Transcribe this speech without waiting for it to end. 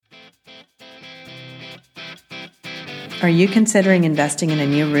Are you considering investing in a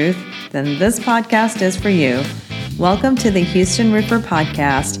new roof? Then this podcast is for you. Welcome to the Houston Roofer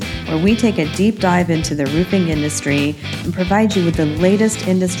Podcast, where we take a deep dive into the roofing industry and provide you with the latest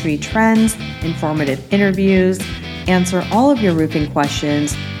industry trends, informative interviews, answer all of your roofing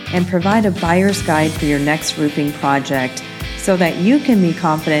questions, and provide a buyer's guide for your next roofing project so that you can be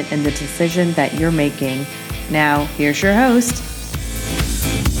confident in the decision that you're making. Now, here's your host.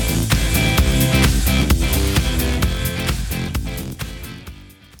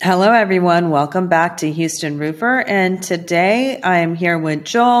 Hello, everyone. Welcome back to Houston Roofer. And today I am here with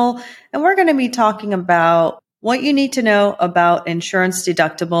Joel, and we're going to be talking about what you need to know about insurance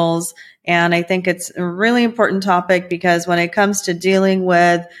deductibles. And I think it's a really important topic because when it comes to dealing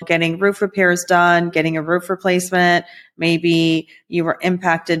with getting roof repairs done, getting a roof replacement, maybe you were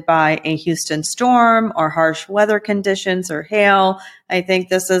impacted by a Houston storm or harsh weather conditions or hail, I think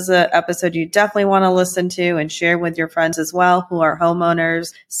this is an episode you definitely want to listen to and share with your friends as well who are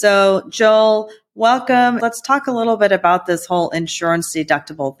homeowners. So Joel, welcome. Let's talk a little bit about this whole insurance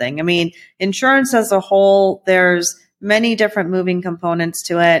deductible thing. I mean, insurance as a whole, there's many different moving components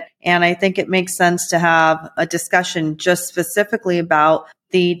to it. And I think it makes sense to have a discussion just specifically about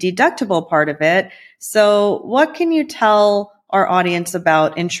the deductible part of it. So what can you tell our audience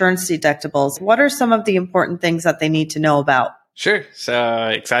about insurance deductibles? What are some of the important things that they need to know about? Sure. So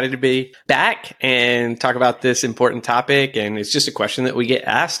excited to be back and talk about this important topic. And it's just a question that we get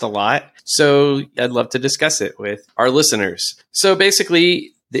asked a lot. So I'd love to discuss it with our listeners. So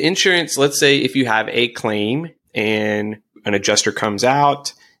basically, the insurance, let's say if you have a claim and an adjuster comes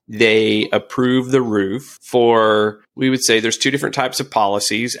out, they approve the roof for, we would say there's two different types of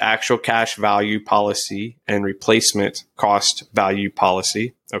policies, actual cash value policy and replacement cost value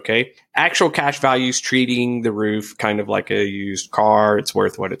policy. Okay. Actual cash value is treating the roof kind of like a used car. It's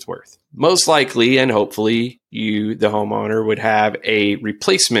worth what it's worth. Most likely, and hopefully you, the homeowner, would have a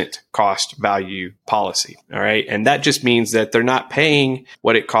replacement cost value policy. All right. And that just means that they're not paying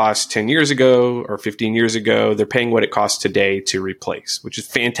what it cost 10 years ago or 15 years ago. They're paying what it costs today to replace, which is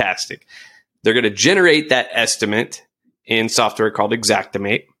fantastic. They're going to generate that estimate in software called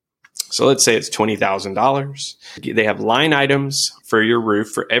Xactimate. So let's say it's $20,000. They have line items for your roof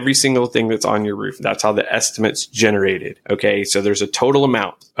for every single thing that's on your roof. That's how the estimate's generated. Okay. So there's a total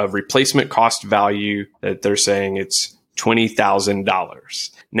amount of replacement cost value that they're saying it's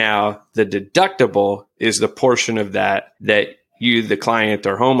 $20,000. Now, the deductible is the portion of that you, the client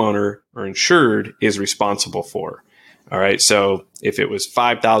or homeowner or insured, is responsible for. All right. So if it was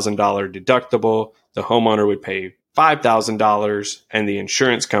 $5,000 deductible, the homeowner would pay $5,000 and the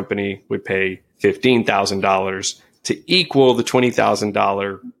insurance company would pay $15,000 to equal the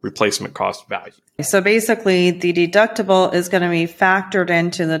 $20,000 replacement cost value. So basically, the deductible is going to be factored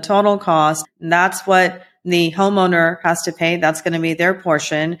into the total cost. And that's what the homeowner has to pay. That's going to be their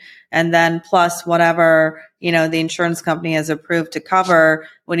portion. And then plus whatever, the insurance company has approved to cover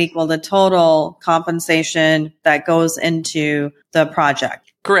would equal the total compensation that goes into the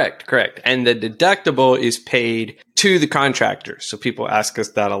project. Correct. And the deductible is paid to the contractor. So people ask us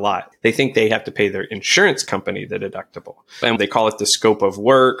that a lot. They think they have to pay their insurance company the deductible. And they call it the scope of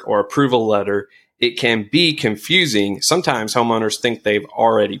work or approval letter. It can be confusing. Sometimes homeowners think they've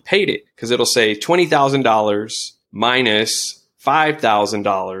already paid it because it'll say $20,000 minus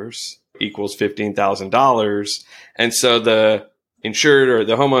 $5,000 equals $15,000. And so the insured or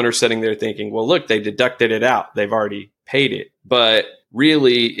the homeowner sitting there thinking, well, look, they deducted it out. They've already paid it. But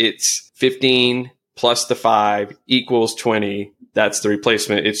really, it's 15 plus the 5 equals 20. That's the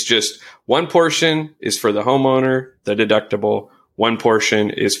replacement. It's just one portion is for the homeowner, the deductible. One portion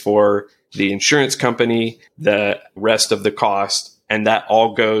is for the insurance company, the rest of the cost. And that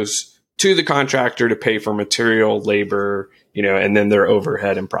all goes to the contractor to pay for material, labor, and then their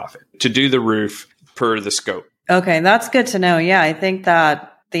overhead and profit to do the roof per the scope. Okay, that's good to know. Yeah, I think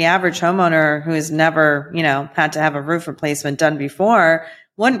that the average homeowner who has never, had to have a roof replacement done before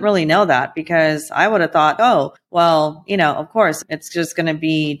wouldn't really know that because I would have thought, oh, well, of course, it's just going to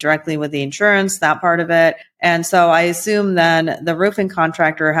be directly with the insurance, that part of it. And so I assume then the roofing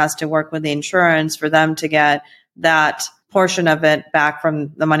contractor has to work with the insurance for them to get that portion of it back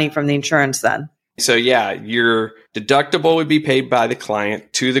from the money from the insurance then. So yeah, your deductible would be paid by the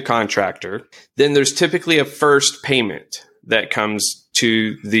client to the contractor. Then there's typically a first payment that comes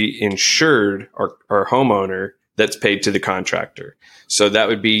to the insured or homeowner that's paid to the contractor. So that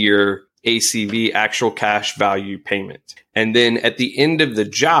would be your ACV, actual cash value payment. And then at the end of the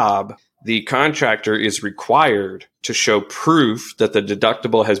job, the contractor is required to show proof that the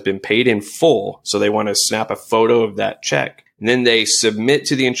deductible has been paid in full. So they want to snap a photo of that check And then they submit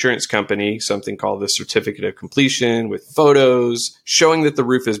to the insurance company something called the certificate of completion with photos showing that the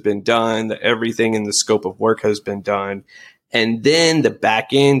roof has been done, that everything in the scope of work has been done. And then the back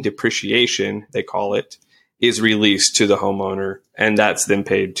end depreciation, they call it, is released to the homeowner, and that's then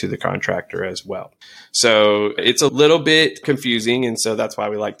paid to the contractor as well. So it's a little bit confusing, and so that's why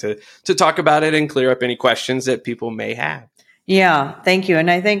we like to talk about it and clear up any questions that people may have. Yeah, thank you. And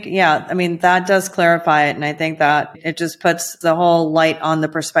I think, that does clarify it. And I think that it just puts the whole light on the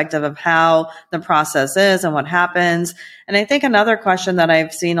perspective of how the process is and what happens. And I think another question that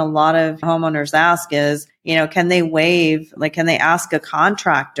I've seen a lot of homeowners ask is, can they ask a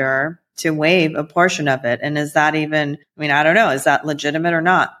contractor to waive a portion of it? And is that even, I don't know, is that legitimate or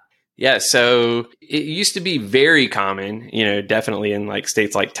not? Yeah, so it used to be very common, definitely in like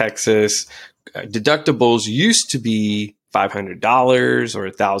states like Texas. Deductibles used to be $500 or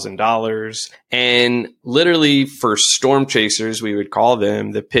 $1,000. And literally for storm chasers, we would call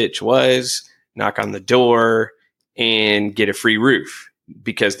them, the pitch was knock on the door and get a free roof,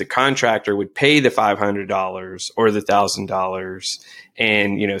 because the contractor would pay the $500 or the $1,000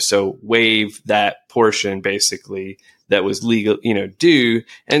 and, so waive that portion basically that was legal, due.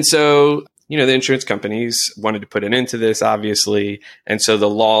 And so, the insurance companies wanted to put an end to this, obviously. And so the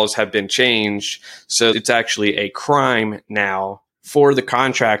laws have been changed. So it's actually a crime now for the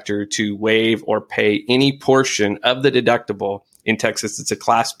contractor to waive or pay any portion of the deductible. In Texas, it's a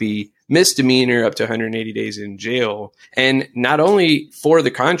Class B misdemeanor, up to 180 days in jail. And not only for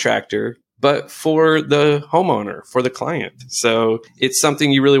the contractor, but for the homeowner, for the client. So it's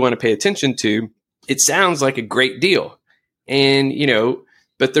something you really want to pay attention to. It sounds like a great deal. And,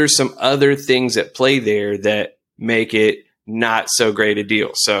 but there's some other things at play there that make it not so great a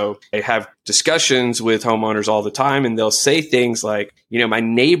deal. So I have discussions with homeowners all the time, and they'll say things like, my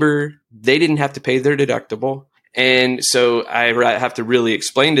neighbor, they didn't have to pay their deductible. And so I have to really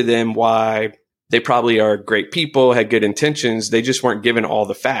explain to them why they probably are great people, had good intentions. They just weren't given all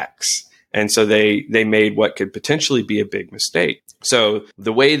the facts. And so they made what could potentially be a big mistake. So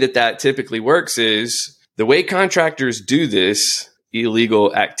the way that typically works is, the way contractors do this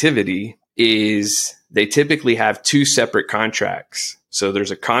illegal activity is they typically have two separate contracts. So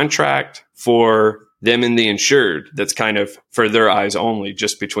there's a contract for them and the insured that's kind of for their eyes only,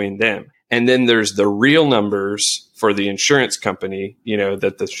 just between them. And then there's the real numbers for the insurance company,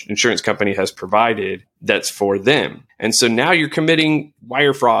 that the insurance company has provided, that's for them. And so now you're committing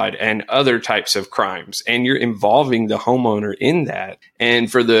wire fraud and other types of crimes, and you're involving the homeowner in that.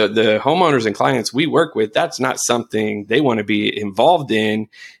 And for the homeowners and clients we work with, that's not something they want to be involved in.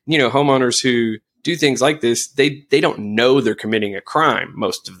 Homeowners who do things like this, they don't know they're committing a crime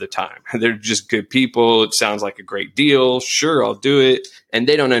most of the time. They're just good people. It sounds like a great deal. Sure, I'll do it. And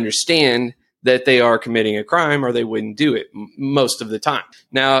they don't understand that they are committing a crime, or they wouldn't do it most of the time.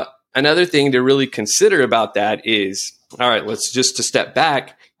 Now, another thing to really consider about that is, all right, let's just to step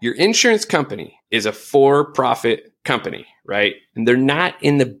back. Your insurance company is a for-profit company, right? And they're not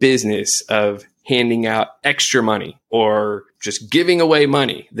in the business of handing out extra money or just giving away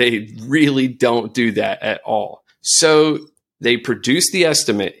money. They really don't do that at all. So they produce the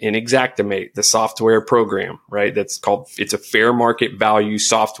estimate in Xactimate, the software program, right? It's a fair market value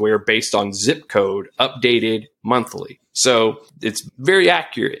software based on zip code, updated monthly. So it's very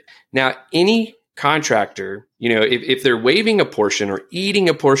accurate. Now, any contractor, if they're waiving a portion or eating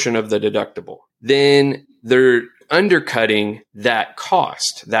a portion of the deductible, then they're undercutting that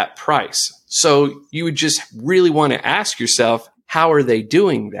cost, that price. So you would just really want to ask yourself, how are they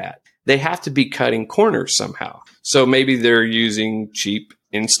doing that? They have to be cutting corners somehow. So maybe they're using cheap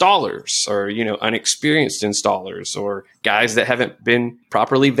installers or, unexperienced installers, or guys that haven't been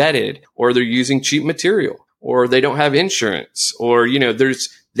properly vetted, or they're using cheap material, or they don't have insurance, or,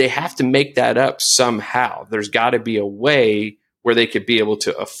 they have to make that up somehow. There's got to be a way where they could be able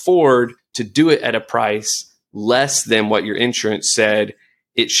to afford to do it at a price less than what your insurance said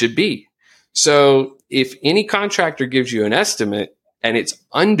it should be. So if any contractor gives you an estimate and it's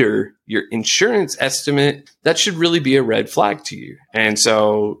under your insurance estimate, that should really be a red flag to you. And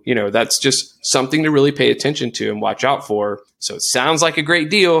so, that's just something to really pay attention to and watch out for. So it sounds like a great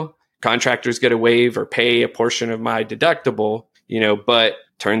deal. Contractors get a waive or pay a portion of my deductible, but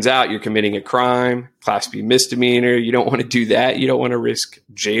turns out you're committing a crime, Class B misdemeanor. You don't want to do that. You don't want to risk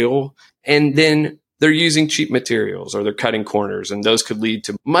jail. And then they're using cheap materials, or they're cutting corners, and those could lead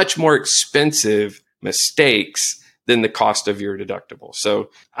to much more expensive mistakes than the cost of your deductible. So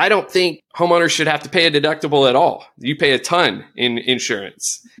I don't think homeowners should have to pay a deductible at all. You pay a ton in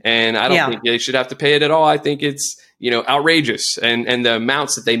insurance, and I don't think they should have to pay it at all. I think it's, outrageous. And the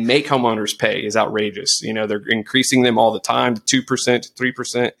amounts that they make homeowners pay is outrageous. They're increasing them all the time, 2% to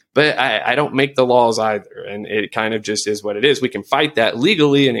 3%. But I don't make the laws either. And it kind of just is what it is. We can fight that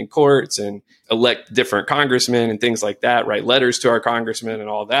legally and in courts and elect different congressmen and things like that, write letters to our congressmen and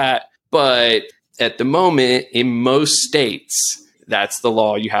all that. But at the moment, in most states, that's the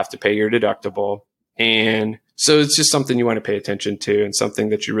law. You have to pay your deductible. And so it's just something you want to pay attention to and something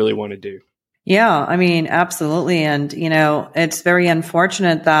that you really want to do. Yeah, I mean, absolutely. And, it's very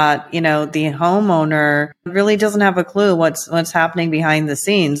unfortunate that, the homeowner really doesn't have a clue what's happening behind the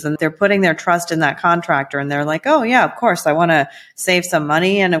scenes. And they're putting their trust in that contractor. And they're like, oh, yeah, of course, I want to save some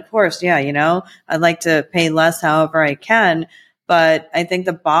money. And of course, yeah, I'd like to pay less however I can. But I think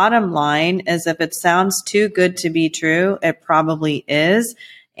the bottom line is if it sounds too good to be true, it probably is.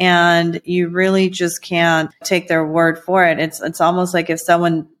 And you really just can't take their word for it. It's almost like if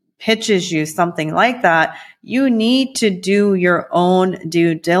someone pitches you something like that, you need to do your own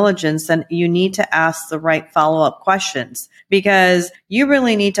due diligence and you need to ask the right follow-up questions, because you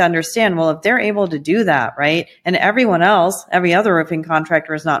really need to understand, well, if they're able to do that, right? And everyone else, every other roofing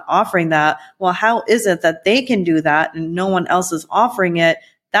contractor is not offering that. Well, how is it that they can do that and no one else is offering it?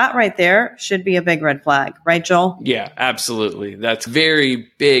 That right there should be a big red flag, right, Joel? Yeah, absolutely. That's a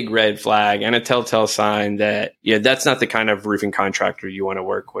very big red flag and a telltale sign that, that's not the kind of roofing contractor you want to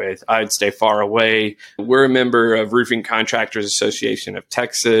work with. I'd stay far away. We're a member of Roofing Contractors Association of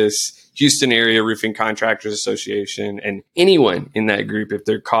Texas, Houston Area Roofing Contractors Association, and anyone in that group, if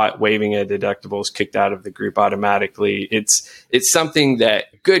they're caught waiving a deductible, is kicked out of the group automatically. It's something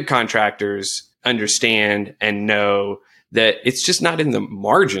that good contractors understand and know that it's just not in the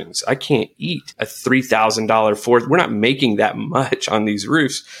margins. I can't eat a $3,000 fourth. We're not making that much on these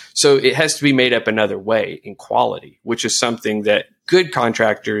roofs. So it has to be made up another way in quality, which is something that good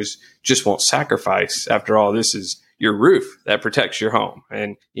contractors just won't sacrifice. After all, this is your roof that protects your home.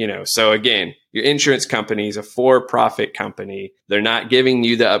 And, so again, your insurance company is a for-profit company. They're not giving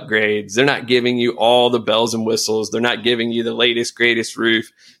you the upgrades. They're not giving you all the bells and whistles. They're not giving you the latest, greatest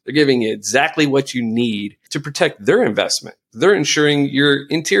roof. They're giving you exactly what you need to protect their investment. They're insuring your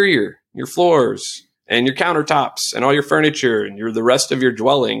interior, your floors, and your countertops and all your furniture and the rest of your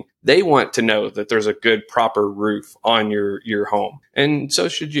dwelling. They want to know that there's a good, proper roof on your home. And so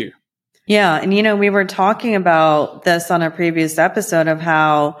should you. Yeah. And, we were talking about this on a previous episode of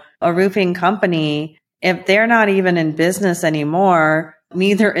how a roofing company, if they're not even in business anymore,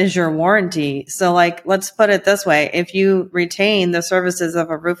 neither is your warranty. So let's put it this way. If you retain the services of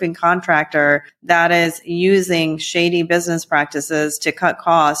a roofing contractor that is using shady business practices to cut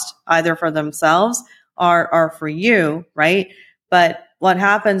costs either for themselves or for you, right? But what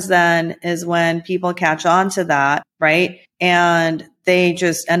happens then is when people catch on to that, right? And they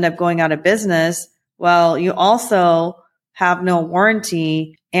just end up going out of business. Well, you also have no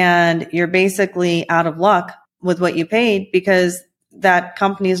warranty and you're basically out of luck with what you paid because that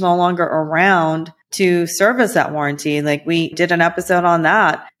company is no longer around to service that warranty. Like we did an episode on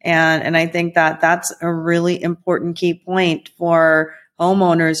that. And I think that that's a really important key point for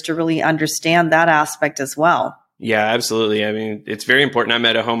homeowners to really understand that aspect as well. Yeah, absolutely. I mean, it's very important. I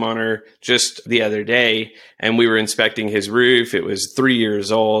met a homeowner just the other day and we were inspecting his roof. It was 3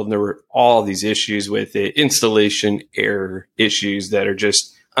 years old and there were all these issues with it, installation error issues that are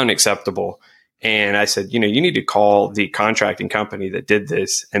just unacceptable. And I said, you need to call the contracting company that did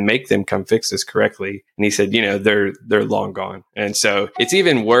this and make them come fix this correctly. And he said, they're long gone. And so it's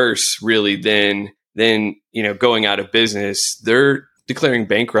even worse really than going out of business. They're declaring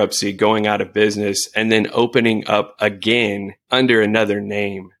bankruptcy, going out of business, and then opening up again under another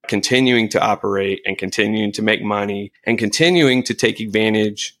name, continuing to operate and continuing to make money and continuing to take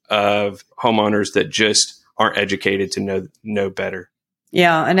advantage of homeowners that just aren't educated to know better.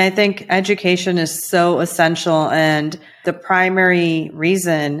 Yeah. And I think education is so essential. And the primary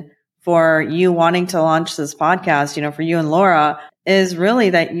reason for you wanting to launch this podcast, for you and Laura, is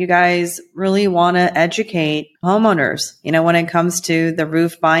really that you guys really want to educate homeowners, when it comes to the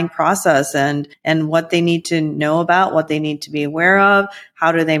roof buying process and what they need to know about, what they need to be aware of,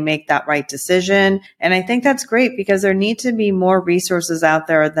 how do they make that right decision. And I think that's great because there need to be more resources out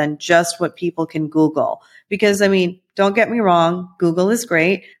there than just what people can Google. Because don't get me wrong, Google is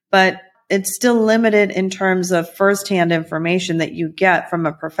great, but it's still limited in terms of firsthand information that you get from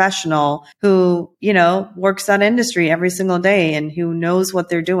a professional who, works that industry every single day and who knows what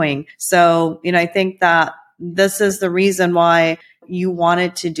they're doing. So, I think that this is the reason why you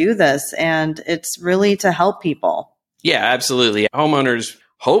wanted to do this. And it's really to help people. Yeah, absolutely. Homeowners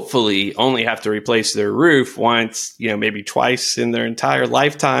hopefully only have to replace their roof once, maybe twice in their entire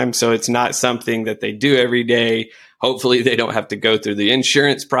lifetime. So it's not something that they do every day. Hopefully they don't have to go through the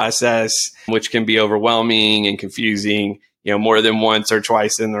insurance process, which can be overwhelming and confusing, more than once or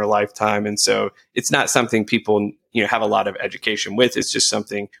twice in their lifetime. And so it's not something people, have a lot of education with. It's just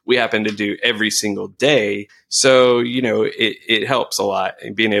something we happen to do every single day. So, it helps a lot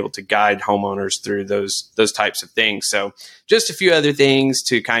in being able to guide homeowners through those types of things. So just a few other things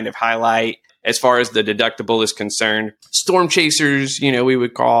to kind of highlight. As far as the deductible is concerned, storm chasers, we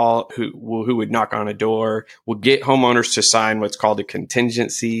would call who would knock on a door, will get homeowners to sign what's called a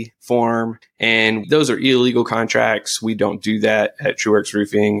contingency form. And those are illegal contracts. We don't do that at TrueWorks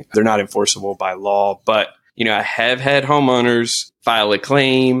Roofing. They're not enforceable by law. But, I have had homeowners file a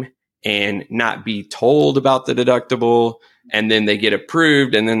claim and not be told about the deductible. And then they get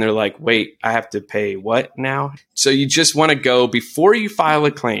approved and then they're like, wait, I have to pay what now? So you just want to go before you file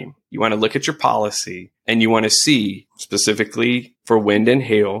a claim. You want to look at your policy and you want to see specifically for wind and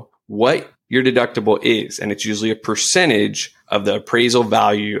hail what your deductible is. And it's usually a percentage of the appraisal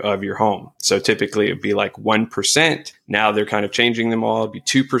value of your home. So typically it'd be like 1%. Now they're kind of changing them all. It'd be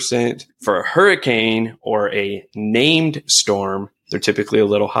 2%. For a hurricane or a named storm, they're typically a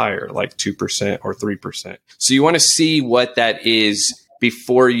little higher, like 2% or 3%. So you want to see what that is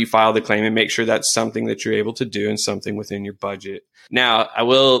before you file the claim and make sure that's something that you're able to do and something within your budget. Now, I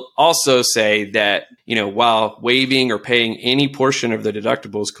will also say that, while waiving or paying any portion of the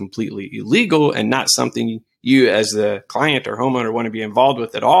deductible is completely illegal and not something you as the client or homeowner want to be involved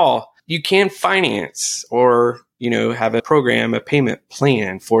with at all, you can finance or have a program, a payment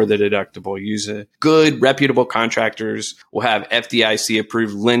plan for the deductible. Use a good, reputable contractors. Will have FDIC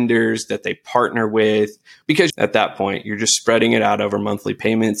approved lenders that they partner with, because at that point, you're just spreading it out over monthly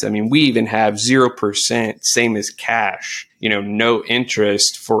payments. I mean, we even have 0%, same as cash, no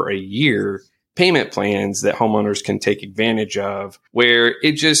interest for a year payment plans that homeowners can take advantage of, where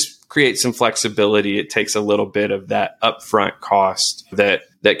it just creates some flexibility. It takes a little bit of that upfront cost that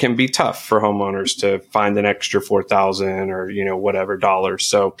can be tough for homeowners to find an extra $4,000 or, whatever dollars.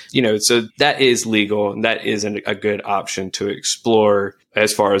 So, so that is legal and that is a good option to explore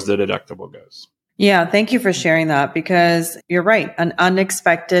as far as the deductible goes. Yeah, thank you for sharing that, because you're right. An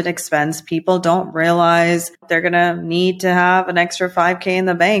unexpected expense, people don't realize they're going to need to have an extra $5,000 in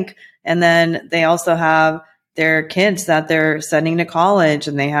the bank. And then they also have their kids that they're sending to college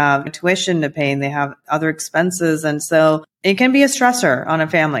and they have tuition to pay and they have other expenses. And so it can be a stressor on a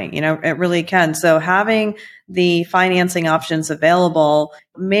family, it really can. So having the financing options available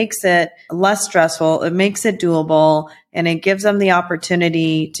makes it less stressful. It makes it doable, and it gives them the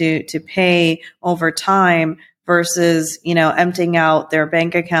opportunity to pay over time versus, emptying out their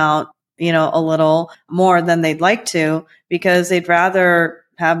bank account, a little more than they'd like to, because they'd rather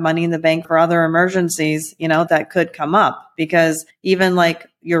have money in the bank for other emergencies, that could come up. Because even like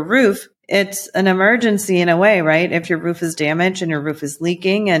your roof, it's an emergency in a way, right? If your roof is damaged and your roof is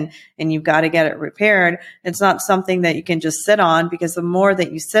leaking and you've got to get it repaired, it's not something that you can just sit on, because the more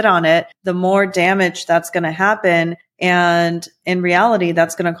that you sit on it, the more damage that's going to happen. And in reality,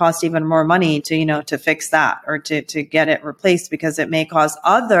 that's going to cost even more money to fix that or to get it replaced, because it may cause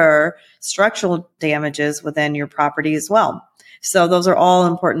other structural damages within your property as well. So those are all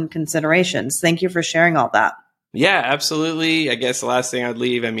important considerations. Thank you for sharing all that. Yeah, absolutely. I guess the last thing I'd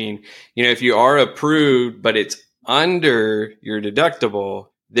leave, if you are approved, but it's under your deductible,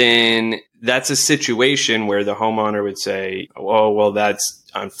 then that's a situation where the homeowner would say, oh, well, that's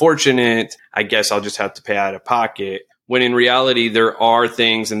unfortunate. I guess I'll just have to pay out of pocket. When in reality, there are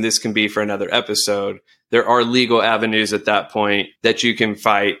things, and this can be for another episode, there are legal avenues at that point that you can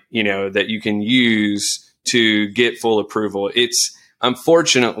fight, that you can use to get full approval. It's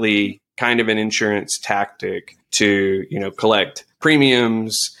unfortunately kind of an insurance tactic to, collect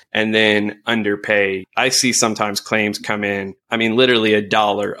premiums and then underpay. I see sometimes claims come in, literally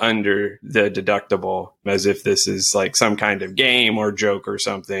 $1 under the deductible, as if this is like some kind of game or joke or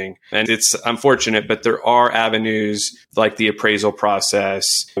something. And it's unfortunate, but there are avenues like the appraisal process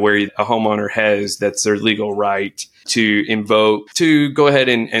where a homeowner has, that's their legal right to invoke to go ahead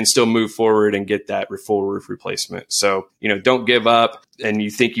and still move forward and get that full roof replacement. So, don't give up. And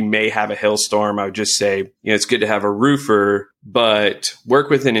you think you may have a hailstorm, I would just say, it's good to have a roofer, but work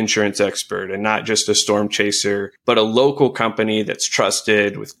with an insurance expert and not just a storm chaser, but a local company that's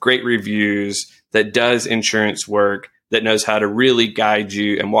trusted with great reviews, that does insurance work, that knows how to really guide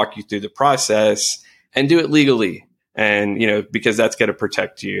you and walk you through the process, and do it legally. And, because that's going to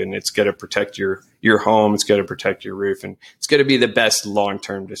protect you, and it's going to protect your home. It's going to protect your roof, and it's going to be the best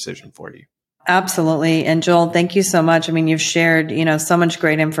long-term decision for you. Absolutely. And Joel, thank you so much. I mean, you've shared, so much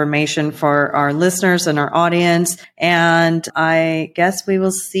great information for our listeners and our audience. And I guess we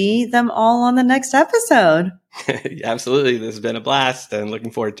will see them all on the next episode. Absolutely. This has been a blast and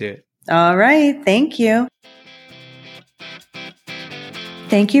looking forward to it. All right. Thank you.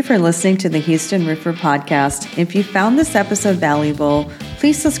 Thank you for listening to the Houston Roofer Podcast. If you found this episode valuable,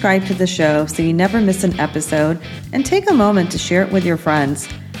 please subscribe to the show so you never miss an episode, and take a moment to share it with your friends.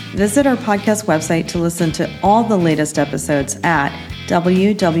 Visit our podcast website to listen to all the latest episodes at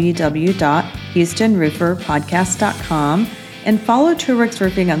www.houstonrooferpodcast.com, and follow TrueWorks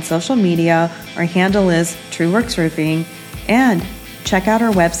Roofing on social media. Our handle is TrueWorks Roofing, and check out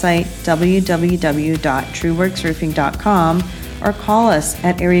our website www.trueworksroofing.com, or call us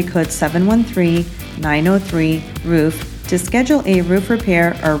at area code 713-903-ROOF to schedule a roof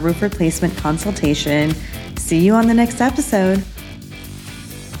repair or roof replacement consultation. See you on the next episode.